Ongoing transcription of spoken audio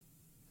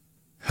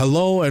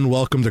Hello and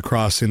welcome to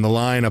Crossing the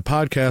Line, a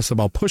podcast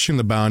about pushing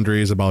the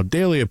boundaries, about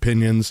daily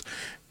opinions,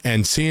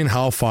 and seeing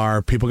how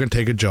far people can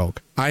take a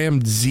joke. I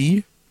am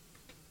Z.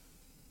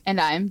 And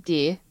I'm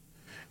D.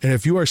 And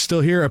if you are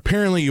still here,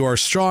 apparently you are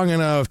strong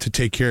enough to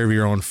take care of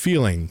your own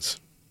feelings.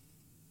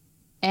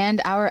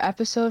 And our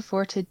episode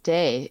for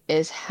today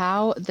is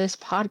how this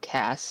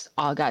podcast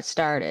all got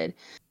started.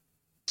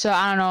 So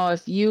I don't know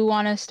if you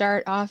want to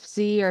start off,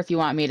 Z, or if you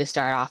want me to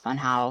start off on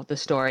how the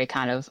story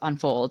kind of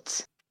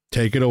unfolds.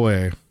 Take it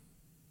away.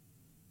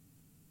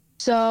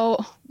 So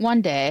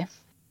one day,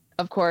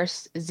 of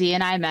course, Z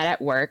and I met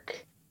at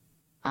work.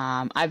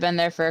 I've been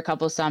there for a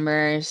couple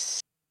summers.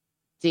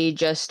 Z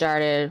just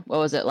started, what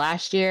was it,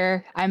 last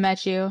year? I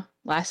met you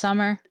last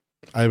summer?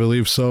 I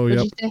believe so, What'd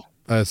yep. you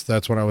say?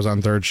 That's when I was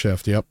on third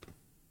shift, yep.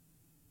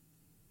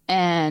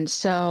 And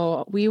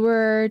so we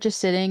were just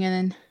sitting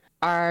in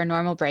our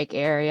normal break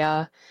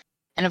area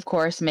and, of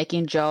course,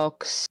 making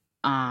jokes,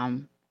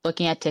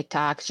 looking at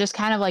TikToks, just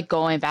kind of like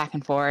going back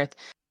and forth,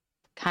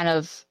 kind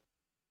of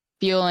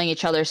fueling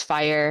each other's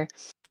fire.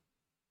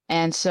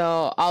 And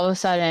so all of a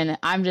sudden,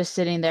 I'm just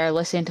sitting there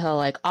listening to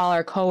like all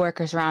our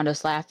coworkers around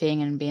us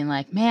laughing and being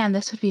like, man,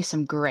 this would be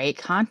some great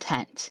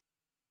content.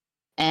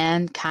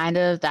 And kind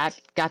of that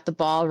got the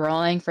ball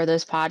rolling for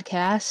this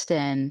podcast.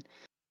 And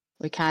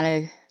we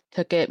kind of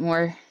took it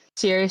more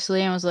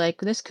seriously and was like,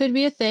 this could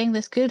be a thing.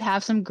 This could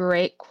have some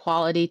great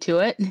quality to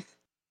it.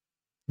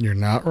 You're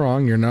not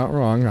wrong. You're not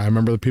wrong. I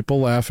remember the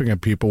people laughing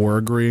and people were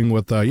agreeing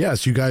with,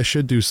 yes, you guys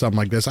should do something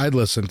like this. I'd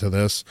listen to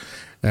this.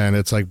 And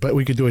it's like, but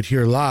we could do it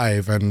here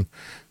live. And,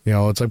 you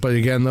know, it's like, but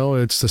again, though,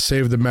 it's to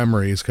save the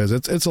memories because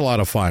it's a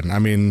lot of fun. I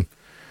mean,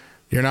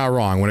 you're not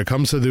wrong. When it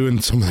comes to doing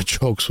some of the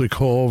jokes we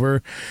go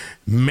over,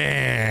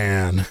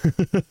 man,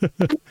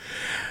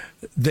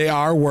 they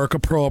are work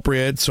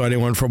appropriate. So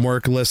anyone from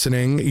work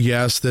listening,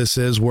 yes, this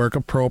is work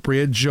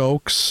appropriate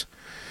jokes.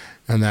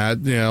 And that,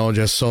 you know,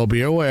 just so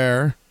be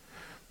aware.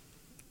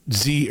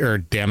 D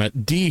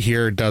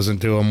here doesn't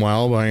do them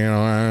well, but you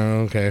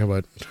know, okay,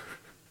 but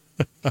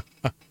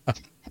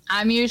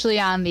I'm usually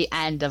on the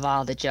end of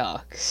all the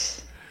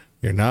jokes.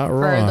 You're not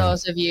wrong. For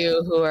those of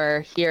you who are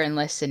here and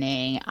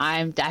listening,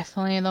 I'm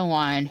definitely the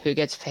one who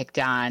gets picked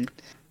on.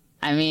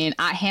 I mean,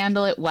 I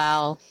handle it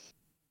well.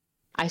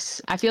 I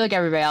feel like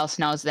everybody else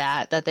knows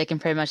that they can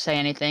pretty much say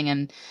anything,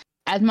 and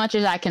as much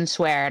as I can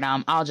swear at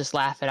them, I'll just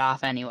laugh it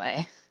off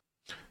anyway.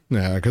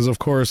 Yeah, because of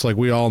course, like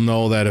we all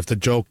know that if the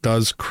joke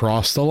does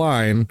cross the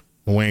line,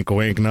 wink,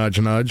 wink,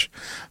 nudge, nudge,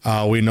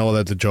 we know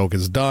that the joke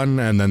is done,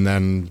 and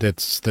then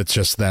that's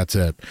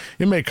it.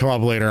 It may come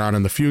up later on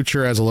in the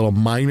future as a little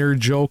minor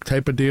joke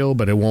type of deal,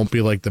 but it won't be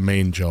like the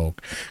main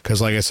joke.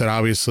 Because like I said,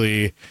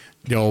 obviously,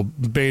 you know,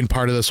 main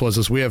part of this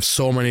was we have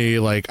so many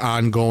like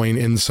ongoing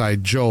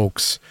inside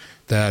jokes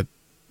that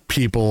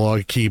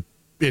people keep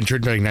not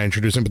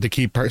introducing, but they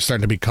keep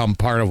starting to become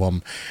part of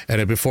them.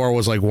 And before it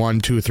was like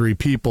 1, 2, 3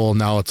 people.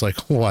 Now it's like,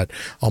 what?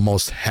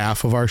 Almost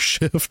half of our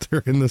shift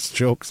are in this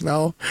jokes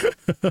now.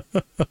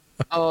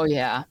 Oh,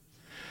 yeah.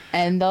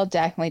 And they'll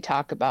definitely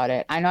talk about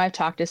it. I know I've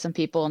talked to some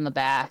people in the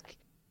back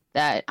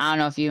that I don't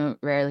know if you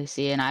rarely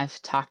see, and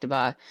I've talked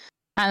about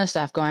kind of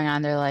stuff going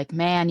on. They're like,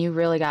 man, you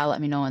really got to let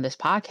me know when this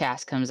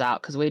podcast comes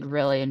out because we'd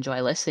really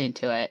enjoy listening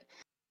to it.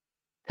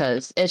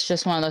 Because it's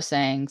just one of those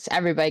things.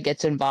 Everybody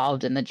gets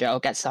involved in the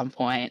joke at some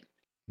point,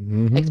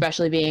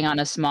 especially being on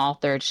a small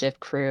third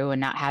shift crew and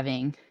not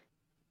having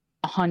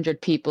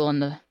 100 people in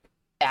the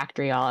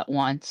factory all at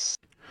once.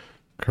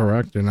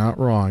 Correct. You're not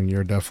wrong.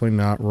 You're definitely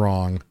not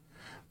wrong.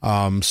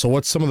 So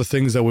what's some of the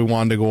things that we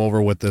wanted to go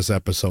over with this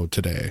episode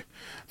today?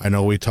 I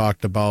know we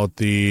talked about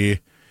the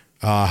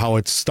how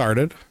it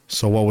started.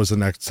 So what was the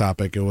next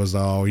topic? It was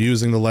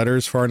using the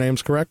letters for our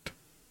names, correct?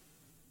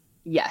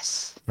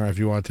 Yes. All right, if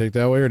you want to take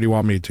that way, or do you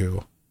want me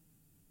to?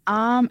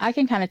 I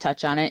can kind of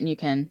touch on it, and you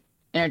can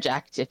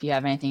interject if you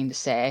have anything to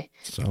say.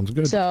 Sounds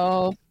good.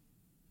 So,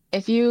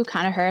 if you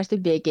kind of heard at the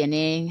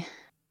beginning,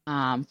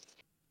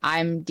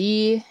 I'm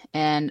D,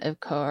 and of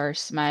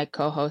course, my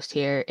co-host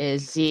here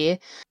is Z.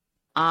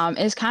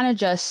 It's kind of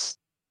just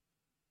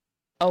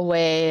a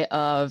way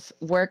of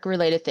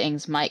work-related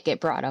things might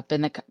get brought up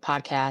in the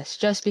podcast,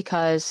 just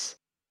because,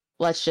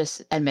 let's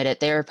just admit it,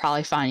 they were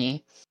probably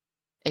funny.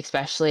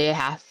 Especially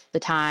half the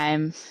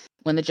time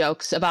when the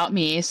joke's about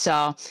me.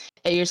 So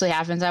it usually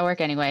happens at work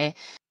anyway.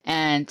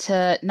 And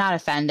to not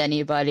offend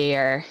anybody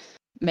or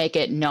make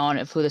it known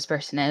of who this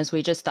person is,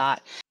 we just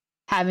thought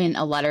having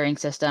a lettering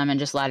system and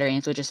just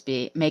letterings would just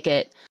make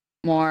it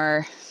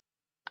more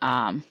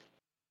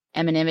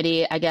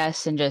anonymity, I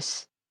guess, and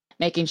just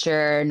making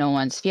sure no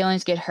one's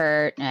feelings get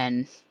hurt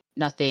and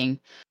nothing,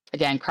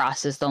 again,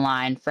 crosses the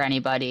line for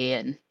anybody,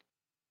 and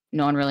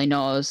no one really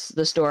knows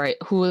the story,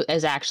 who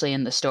is actually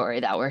in the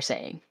story that we're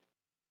saying.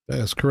 That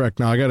is correct.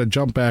 Now I got to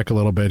jump back a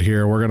little bit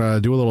here. We're going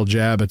to do a little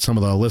jab at some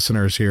of the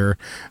listeners here.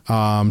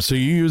 So you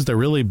used a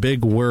really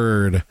big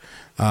word,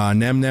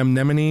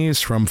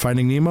 anemones from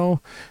Finding Nemo.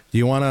 Do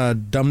you want to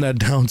dumb that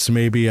down to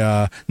maybe,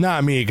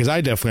 not me, because I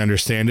definitely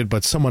understand it,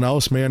 but someone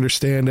else may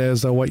understand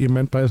as what you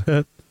meant by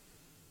that?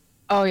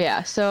 Oh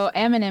yeah. So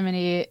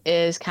anonymity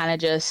is kind of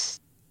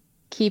just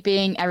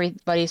keeping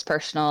everybody's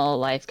personal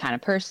life kind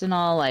of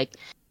personal, like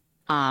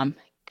um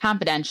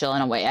confidential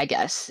in a way, I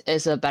guess,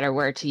 is a better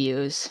word to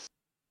use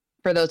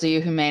for those of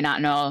you who may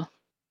not know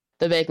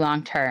the big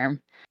long term.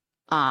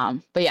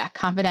 But yeah,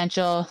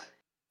 confidential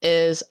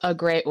is a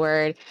great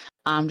word.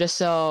 Just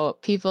so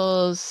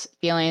people's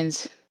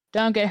feelings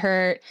don't get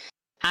hurt.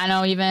 I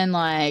know even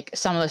like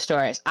some of the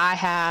stories I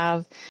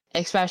have,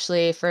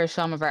 especially for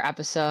some of our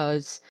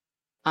episodes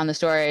on the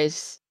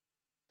stories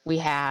we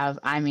have,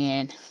 I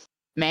mean,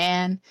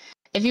 man,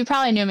 if you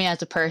probably knew me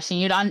as a person,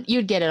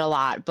 you'd get it a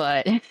lot,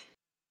 but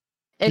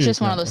it's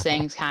just one of those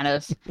things kind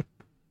of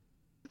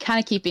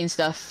keeping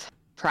stuff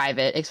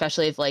private,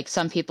 especially if like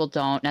some people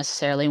don't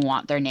necessarily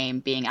want their name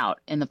being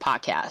out in the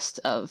podcast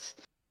of,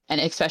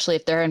 and especially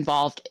if they're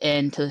involved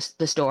into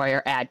the story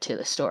or add to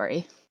the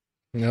story.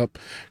 Yep,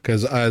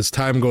 because as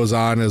time goes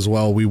on as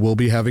well, we will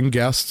be having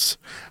guests.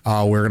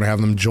 We're going to have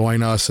them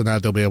join us, and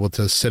that they'll be able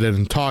to sit in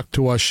and talk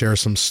to us, share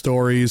some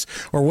stories,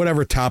 or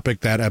whatever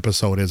topic that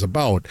episode is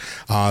about.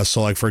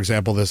 So, like, for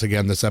example,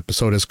 this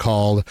episode is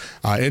called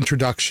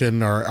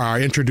Introduction or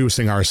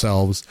Introducing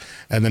Ourselves,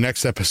 and the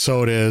next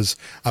episode is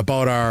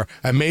about our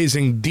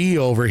amazing D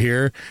over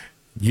here.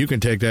 You can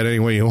take that any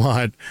way you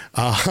want.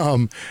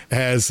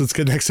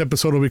 Next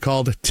episode will be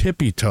called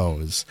Tippy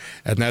Toes,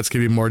 and that's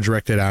going to be more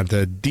directed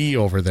onto D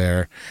over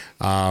there.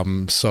 I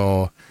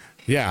know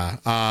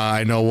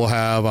we'll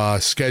have a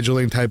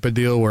scheduling type of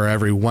deal where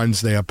every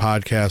Wednesday a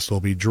podcast will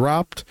be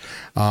dropped.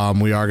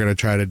 We are going to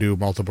try to do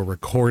multiple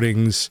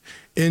recordings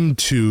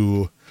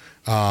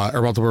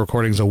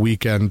a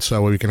weekend,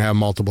 so we can have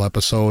multiple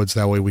episodes.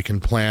 That way we can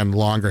plan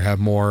longer, have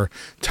more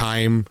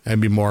time, and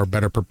be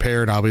better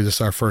prepared. Obviously, this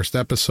is our first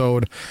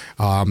episode.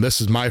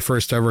 This is my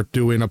first ever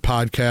doing a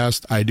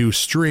podcast. I do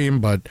stream,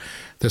 but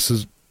this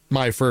is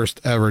my first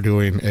ever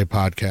doing a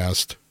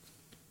podcast.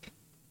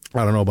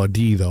 I don't know about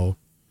D, though.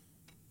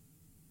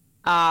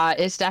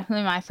 It's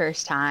definitely my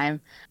first time.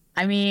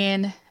 I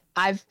mean,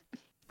 I've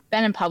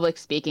been in public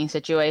speaking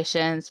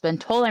situations, been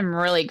told I'm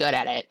really good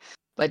at it,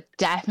 but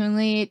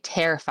definitely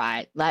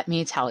terrified, let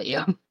me tell you.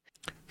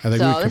 I think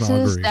so we can this all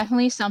is agree.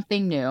 definitely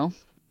something new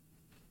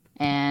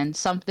and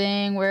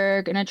something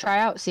we're going to try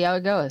out, see how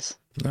it goes.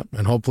 Yep.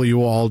 And hopefully you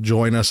will all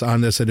join us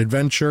on this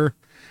adventure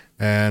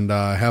and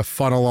have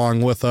fun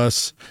along with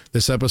us.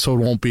 This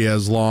episode won't be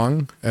as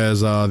long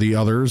as the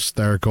others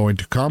that are going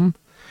to come.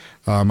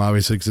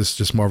 Obviously, this is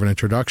just more of an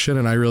introduction,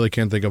 and I really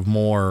can't think of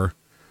more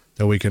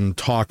that we can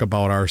talk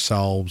about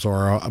ourselves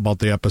or about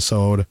the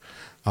episode.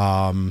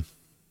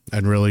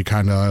 And really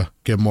kind of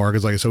get more,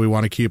 because like I said, we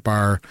want to keep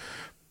our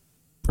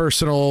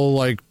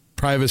personal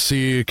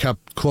privacy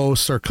kept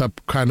close, or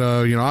kept kind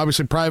of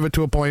obviously private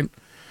to a point.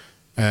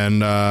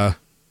 And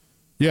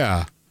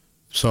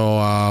so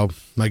I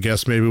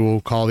guess maybe we'll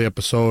call the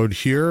episode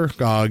here,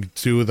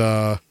 do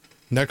the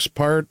next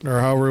part, or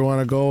however we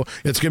want to go.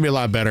 It's gonna be a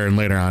lot better and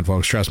later on,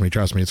 folks. Trust me,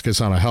 it's gonna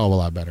sound a hell of a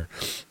lot better.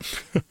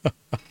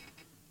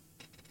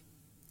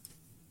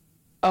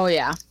 Oh,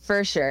 yeah,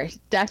 for sure.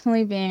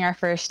 Definitely being our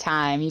first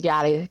time, you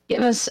got to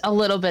give us a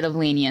little bit of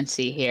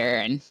leniency here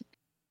and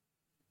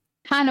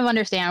kind of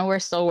understand we're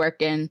still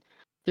working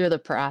through the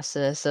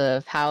process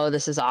of how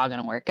this is all going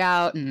to work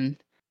out and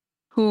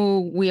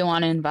who we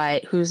want to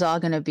invite, who's all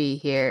going to be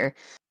here.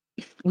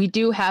 We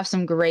do have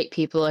some great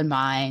people in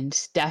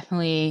mind.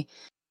 Definitely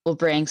will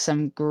bring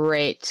some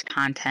great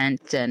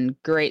content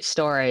and great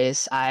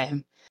stories,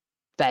 I'm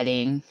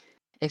betting,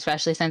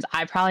 especially since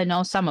I probably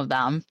know some of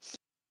them.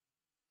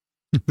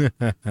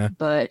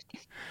 But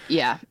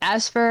yeah,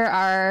 as for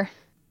our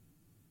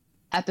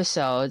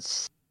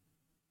episodes,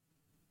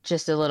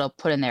 just a little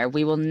put in there,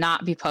 we will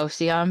not be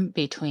posting them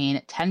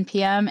between 10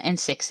 p.m. and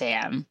 6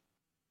 a.m.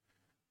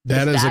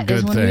 That is a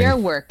good when thing. We are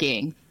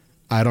working.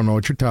 I don't know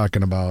what you're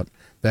talking about.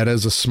 That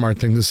is a smart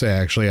thing to say,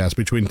 actually. Yes,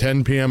 between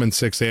 10 p.m. and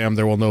 6 a.m.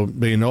 there will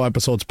be no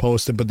episodes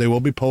posted, but they will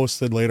be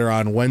posted later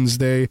on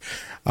Wednesday,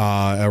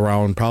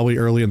 around probably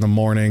early in the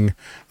morning.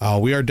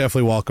 We are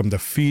definitely welcome to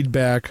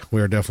feedback.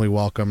 We are definitely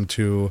welcome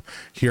to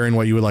hearing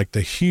what you would like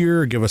to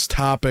hear. Give us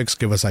topics,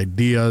 give us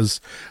ideas,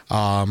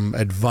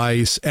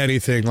 advice,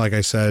 anything. Like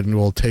I said, and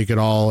we'll take it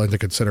all into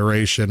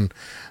consideration.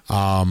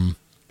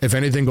 If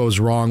anything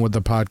goes wrong with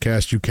the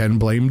podcast, you can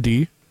blame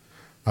D.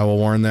 I will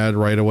warn that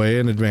right away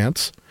in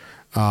advance.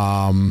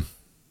 I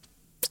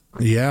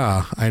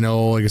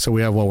know, like I said,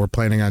 we're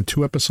planning on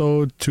two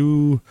episodes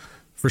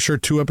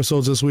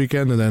this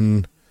weekend, and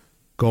then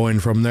going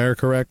from there,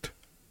 correct?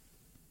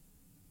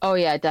 Oh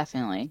yeah,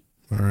 definitely.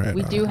 All right.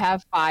 We do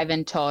have 5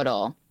 in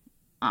total,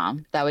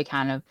 that we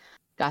kind of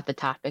got the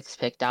topics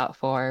picked out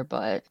for,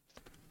 but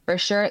for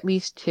sure at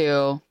least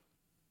 2,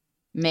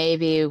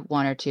 maybe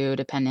 1 or 2,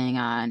 depending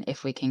on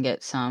if we can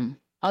get some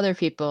other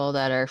people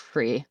that are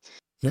free.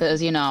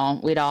 Because, we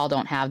all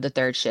don't have the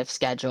third shift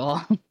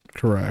schedule.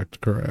 Correct.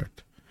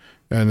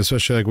 And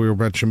especially like we were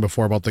mentioning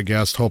before about the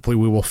guest, hopefully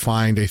we will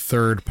find a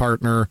third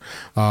partner,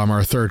 or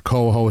a third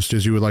co-host,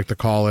 as you would like to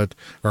call it,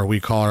 or we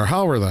call her,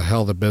 however the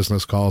hell the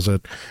business calls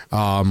it.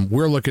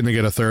 We're looking to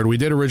get a third. We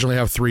did originally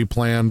have 3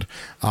 planned,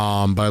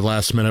 but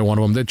last minute one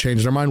of them did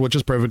change their mind, which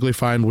is perfectly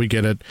fine. We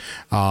get it.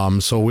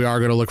 So we are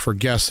going to look for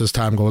guests as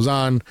time goes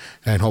on,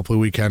 and hopefully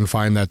we can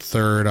find that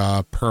third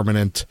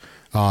permanent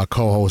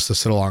co-host to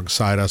sit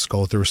alongside us,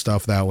 go through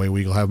stuff. That way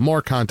we'll have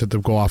more content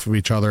to go off of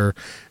each other,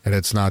 and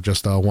it's not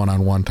just a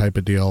one-on-one type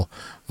of deal.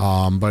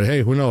 But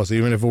hey, who knows?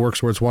 Even if it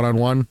works where it's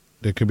one-on-one,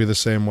 it could be the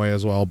same way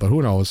as well, but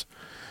who knows?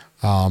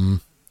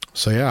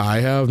 So yeah, I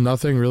have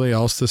nothing really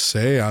else to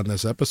say on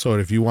this episode.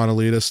 If you want to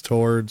lead us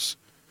towards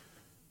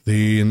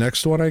the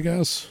next one, I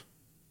guess.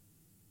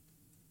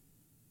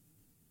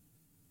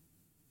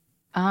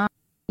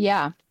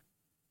 Yeah,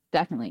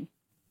 definitely.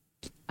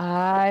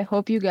 I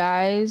hope you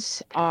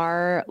guys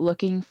are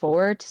looking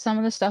forward to some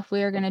of the stuff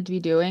we are going to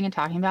be doing and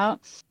talking about.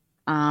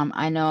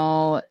 I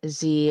know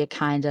Z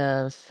kind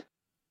of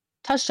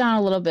touched on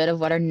a little bit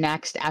of what our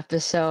next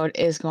episode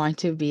is going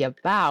to be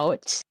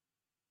about.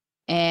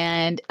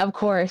 And of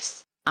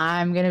course,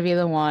 I'm going to be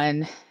the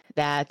one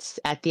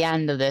that's at the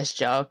end of this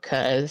joke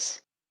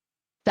because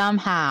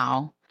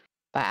somehow,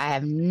 but I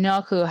have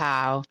no clue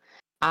how,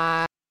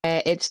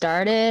 it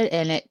started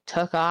and it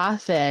took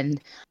off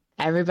and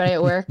everybody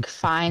at work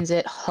finds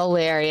it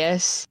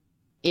hilarious,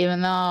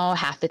 even though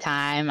half the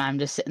time I'm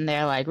just sitting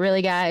there like,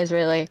 really, guys,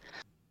 really?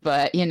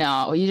 But, you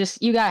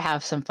gotta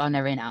have some fun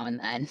every now and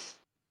then.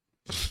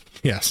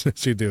 Yes,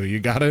 you do. You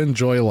gotta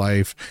enjoy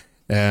life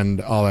and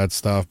all that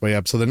stuff. But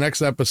yeah, so the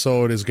next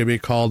episode is gonna be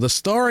called The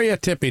Story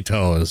of Tippy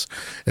Toes.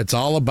 It's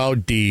all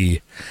about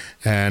D.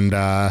 And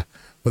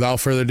without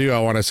further ado, I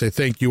want to say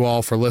thank you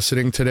all for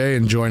listening today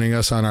and joining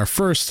us on our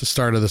first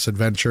start of this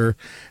adventure.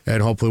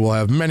 And hopefully we'll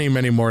have many,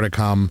 many more to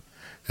come.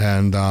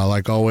 And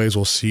like always,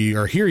 we'll see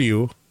or hear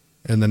you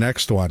in the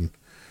next one.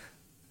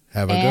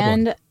 Have a good one.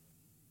 And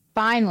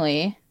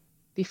finally,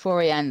 before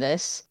we end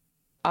this,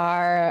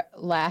 our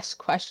last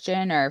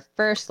question, or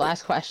first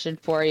last question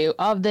for you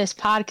of this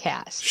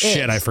podcast.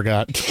 Shit, I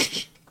forgot.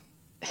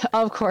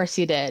 Of course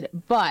you did.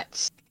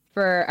 But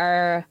for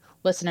our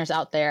listeners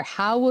out there,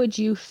 how would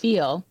you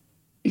feel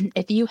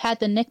if you had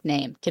the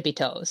nickname Tippy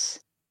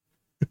Toes?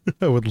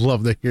 I would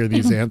love to hear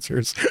these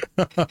answers.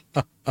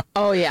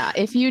 Oh, yeah.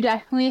 If you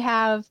definitely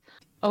have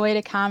a way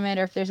to comment,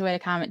 or if there's a way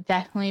to comment,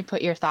 definitely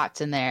put your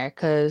thoughts in there,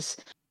 because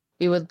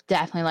we would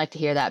definitely like to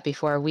hear that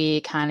before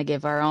we kind of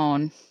give our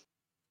own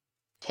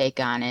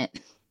take on it,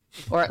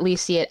 or at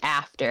least see it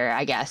after,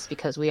 I guess,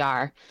 because we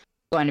are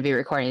going to be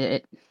recording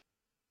it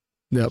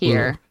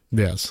here.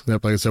 Yes.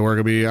 Like I said,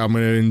 I'm going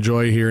to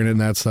enjoy hearing it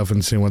and that stuff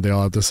and seeing what they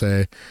all have to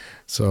say.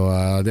 So,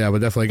 yeah,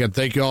 but definitely, again,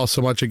 thank you all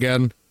so much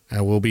again.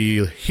 And we'll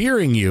be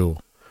hearing you,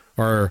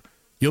 or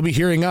you'll be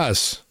hearing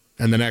us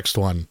in the next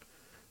one.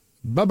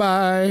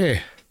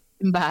 Bye-bye.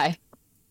 Bye.